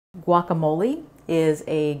Guacamole is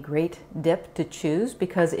a great dip to choose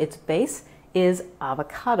because its base is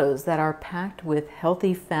avocados that are packed with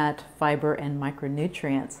healthy fat, fiber, and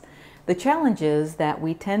micronutrients. The challenge is that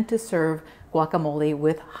we tend to serve guacamole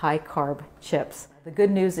with high-carb chips. The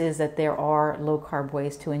good news is that there are low-carb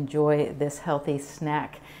ways to enjoy this healthy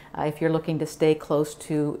snack. If you're looking to stay close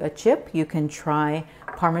to a chip, you can try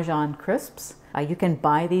Parmesan crisps. You can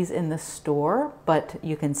buy these in the store, but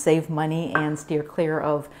you can save money and steer clear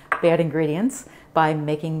of bad ingredients by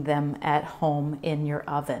making them at home in your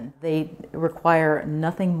oven. They require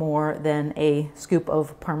nothing more than a scoop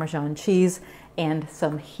of Parmesan cheese and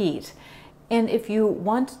some heat. And if you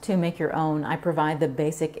want to make your own, I provide the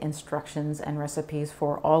basic instructions and recipes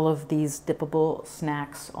for all of these dippable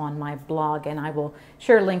snacks on my blog, and I will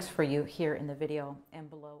share links for you here in the video and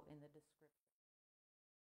below.